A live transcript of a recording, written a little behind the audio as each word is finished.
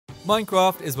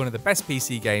Minecraft is one of the best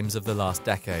PC games of the last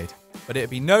decade, but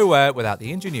it'd be nowhere without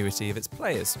the ingenuity of its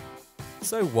players.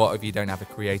 So what if you don't have a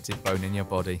creative bone in your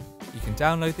body? You can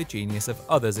download the genius of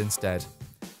others instead.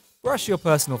 Brush your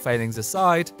personal failings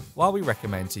aside while we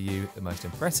recommend to you the most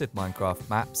impressive Minecraft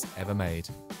maps ever made.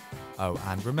 Oh,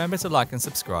 and remember to like and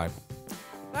subscribe.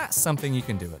 That's something you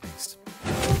can do at least.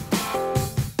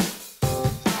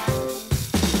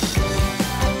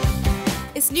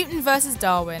 It's Newton versus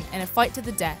Darwin in a fight to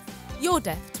the death. Your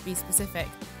death, to be specific.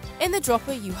 In the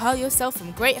dropper, you hurl yourself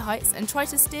from great heights and try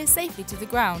to steer safely to the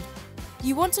ground.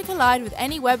 You want to collide with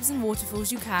any webs and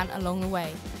waterfalls you can along the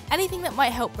way. Anything that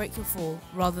might help break your fall,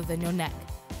 rather than your neck.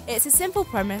 It's a simple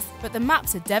premise, but the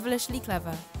maps are devilishly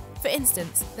clever. For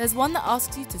instance, there's one that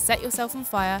asks you to set yourself on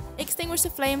fire, extinguish the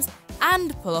flames,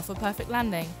 and pull off a perfect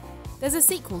landing. There's a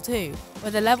sequel too,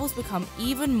 where the levels become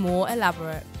even more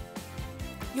elaborate.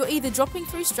 You're either dropping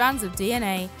through strands of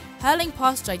DNA, hurling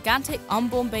past gigantic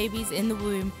unborn babies in the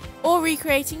womb, or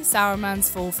recreating Sauron's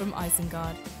fall from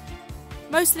Isengard.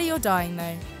 Mostly you're dying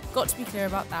though, got to be clear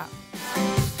about that.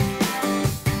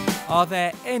 Are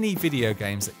there any video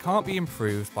games that can't be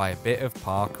improved by a bit of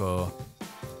parkour?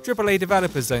 AAA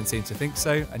developers don't seem to think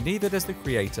so, and neither does the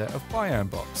creator of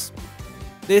BiomeBox.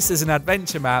 This is an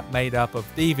adventure map made up of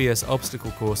devious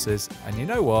obstacle courses, and you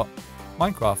know what?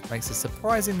 Minecraft makes a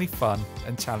surprisingly fun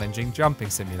and challenging jumping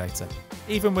simulator,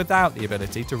 even without the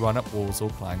ability to run up walls or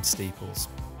climb steeples.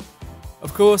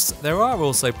 Of course, there are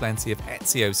also plenty of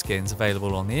Ezio skins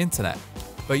available on the internet,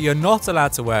 but you're not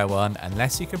allowed to wear one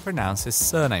unless you can pronounce his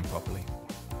surname properly.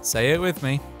 Say it with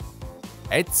me.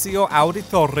 Ezio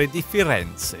Auditore di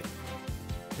Firenze.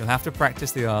 You'll have to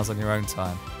practice the R's on your own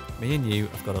time. Me and you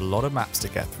have got a lot of maps to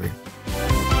get through.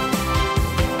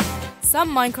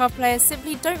 Some Minecraft players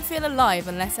simply don't feel alive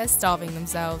unless they're starving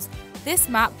themselves. This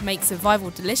map makes survival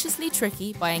deliciously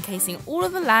tricky by encasing all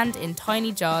of the land in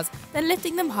tiny jars, then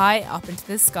lifting them high up into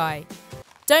the sky.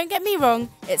 Don't get me wrong,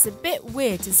 it's a bit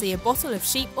weird to see a bottle of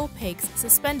sheep or pigs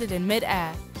suspended in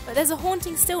mid-air, but there's a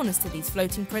haunting stillness to these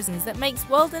floating prisons that makes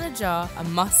World in a Jar a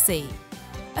must-see.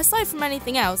 Aside from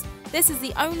anything else, this is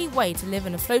the only way to live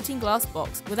in a floating glass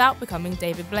box without becoming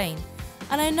David Blaine,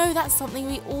 and I know that's something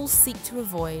we all seek to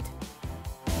avoid.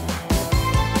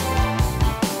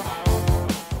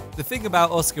 The thing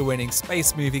about Oscar-winning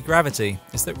space movie Gravity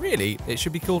is that really it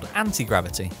should be called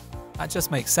Anti-Gravity. That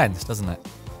just makes sense, doesn't it?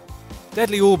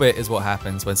 Deadly Orbit is what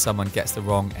happens when someone gets the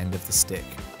wrong end of the stick.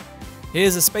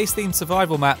 Here's a space-themed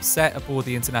survival map set aboard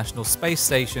the International Space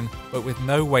Station, but with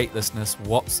no weightlessness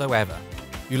whatsoever.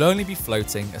 You'll only be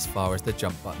floating as far as the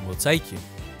jump button will take you.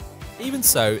 Even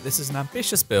so, this is an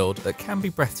ambitious build that can be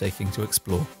breathtaking to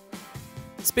explore.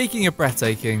 Speaking of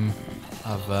breathtaking,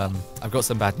 I've got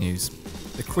some bad news.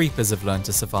 The creepers have learned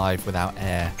to survive without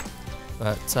air.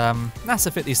 But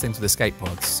NASA fit these things with escape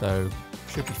pods, so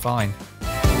should be fine.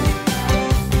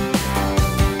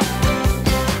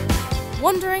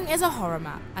 Wandering is a horror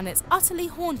map, and it's utterly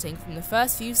haunting from the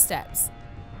first few steps.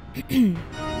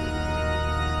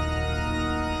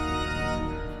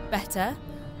 Better.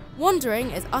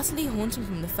 Wandering is utterly haunting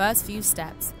from the first few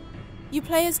steps. You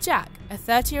play as Jack, a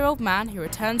 30-year-old man who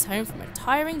returns home from a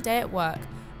tiring day at work,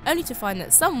 only to find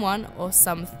that someone, or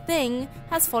something,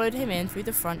 has followed him in through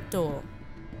the front door.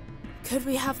 Could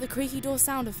we have the creaky door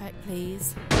sound effect,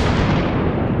 please?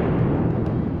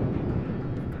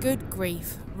 Good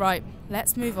grief. Right,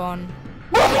 let's move on.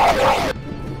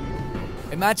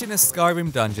 Imagine a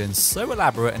Skyrim dungeon so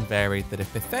elaborate and varied that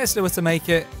if Bethesda were to make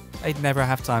it, they'd never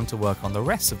have time to work on the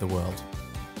rest of the world.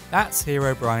 That's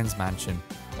Herobrine's mansion,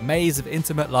 a maze of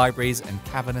intimate libraries and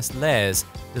cavernous lairs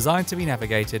designed to be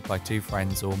navigated by two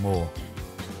friends or more.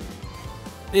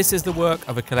 This is the work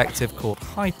of a collective called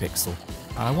Hypixel,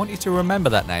 and I want you to remember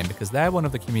that name because they're one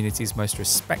of the community's most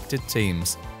respected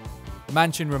teams. The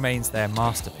mansion remains their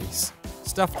masterpiece,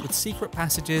 stuffed with secret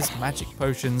passages, magic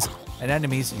potions, and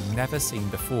enemies you've never seen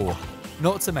before,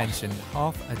 not to mention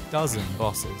half a dozen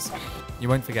bosses. You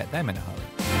won't forget them in a hurry.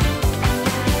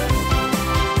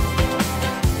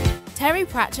 Terry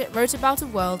Pratchett wrote about a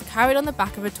world carried on the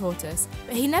back of a tortoise,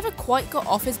 but he never quite got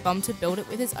off his bum to build it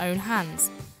with his own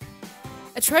hands.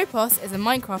 Atropos is a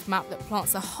Minecraft map that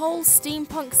plants a whole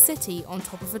steampunk city on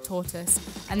top of a tortoise,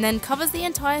 and then covers the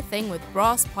entire thing with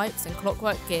brass pipes and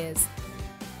clockwork gears.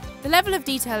 The level of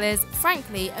detail is,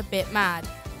 frankly, a bit mad.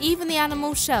 Even the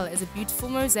animal's shell is a beautiful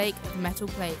mosaic of metal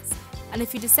plates, and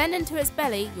if you descend into its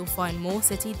belly, you'll find more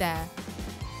city there.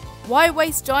 Why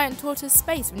waste giant tortoise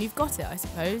space when you've got it, I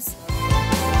suppose?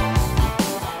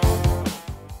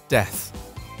 Death.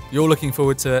 You're looking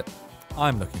forward to it.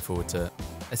 I'm looking forward to it.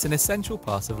 It's an essential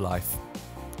part of life.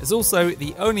 There's also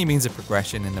the only means of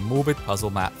progression in the morbid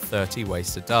puzzle map 30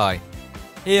 Ways to Die.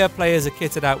 Here, players are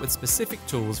kitted out with specific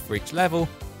tools for each level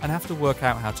and have to work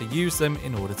out how to use them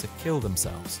in order to kill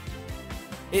themselves.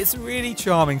 It's really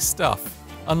charming stuff,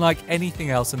 unlike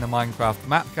anything else in the Minecraft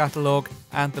map catalogue,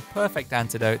 and the perfect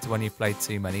antidote to when you've played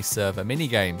too many server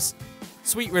minigames.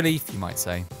 Sweet relief, you might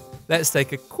say. Let's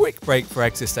take a quick break for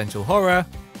existential horror.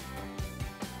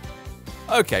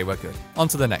 Okay, we're good. On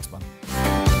to the next one.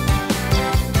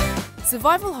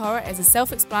 Survival Horror is a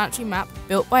self-explanatory map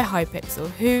built by Hypixel,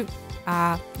 who,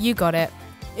 you got it.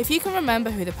 If you can remember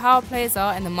who the power players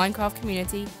are in the Minecraft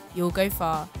community, you'll go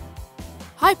far.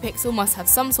 Hypixel must have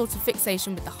some sort of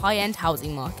fixation with the high-end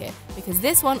housing market, because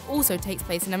this one also takes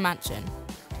place in a mansion.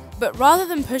 But rather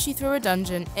than push you through a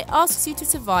dungeon, it asks you to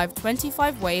survive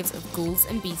 25 waves of ghouls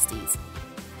and beasties.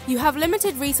 You have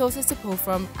limited resources to pull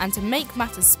from, and to make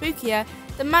matters spookier,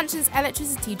 the mansion's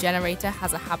electricity generator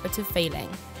has a habit of failing.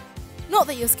 Not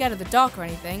that you're scared of the dark or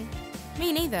anything.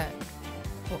 Me neither.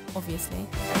 Well, obviously.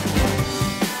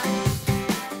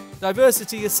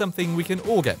 Diversity is something we can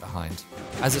all get behind.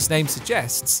 As its name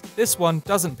suggests, this one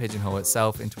doesn't pigeonhole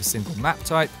itself into a single map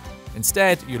type.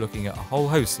 Instead, you're looking at a whole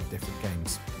host of different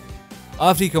games.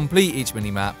 After you complete each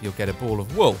mini-map, you'll get a ball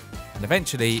of wool, and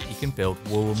eventually you can build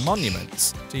wool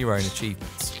monuments to your own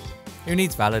achievements. Who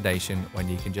needs validation when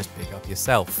you can just pick up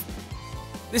yourself?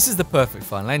 This is the perfect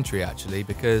final entry actually,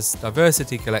 because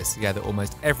diversity collects together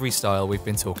almost every style we've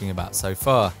been talking about so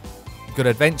far. You've got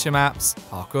adventure maps,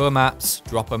 parkour maps,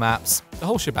 dropper maps, the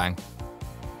whole shebang.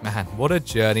 Man, what a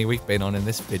journey we've been on in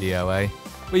this video, eh?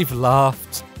 We've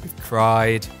laughed, we've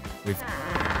cried, we've...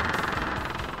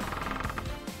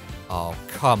 Oh,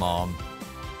 come on.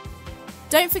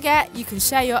 Don't forget, you can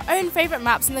share your own favourite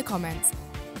maps in the comments.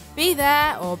 Be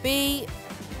there or be...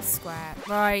 square.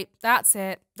 Right, that's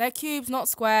it. They're cubes, not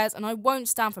squares, and I won't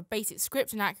stand for basic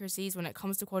script inaccuracies when it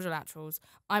comes to quadrilaterals.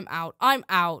 I'm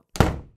out.